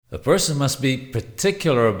A person must be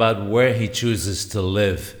particular about where he chooses to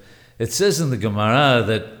live. It says in the Gemara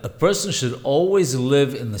that a person should always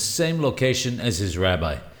live in the same location as his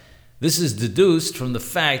rabbi. This is deduced from the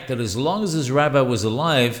fact that as long as his rabbi was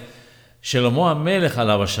alive, Shlomo HaMelech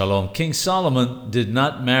alav shalom, King Solomon, did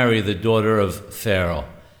not marry the daughter of Pharaoh.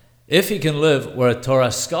 If he can live where a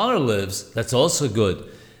Torah scholar lives, that's also good.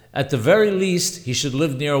 At the very least, he should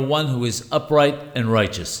live near one who is upright and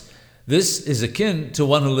righteous. This is akin to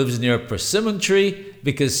one who lives near a persimmon tree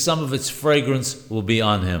because some of its fragrance will be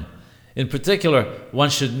on him. In particular, one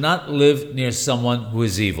should not live near someone who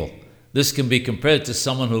is evil. This can be compared to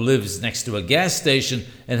someone who lives next to a gas station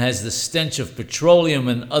and has the stench of petroleum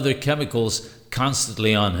and other chemicals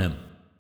constantly on him.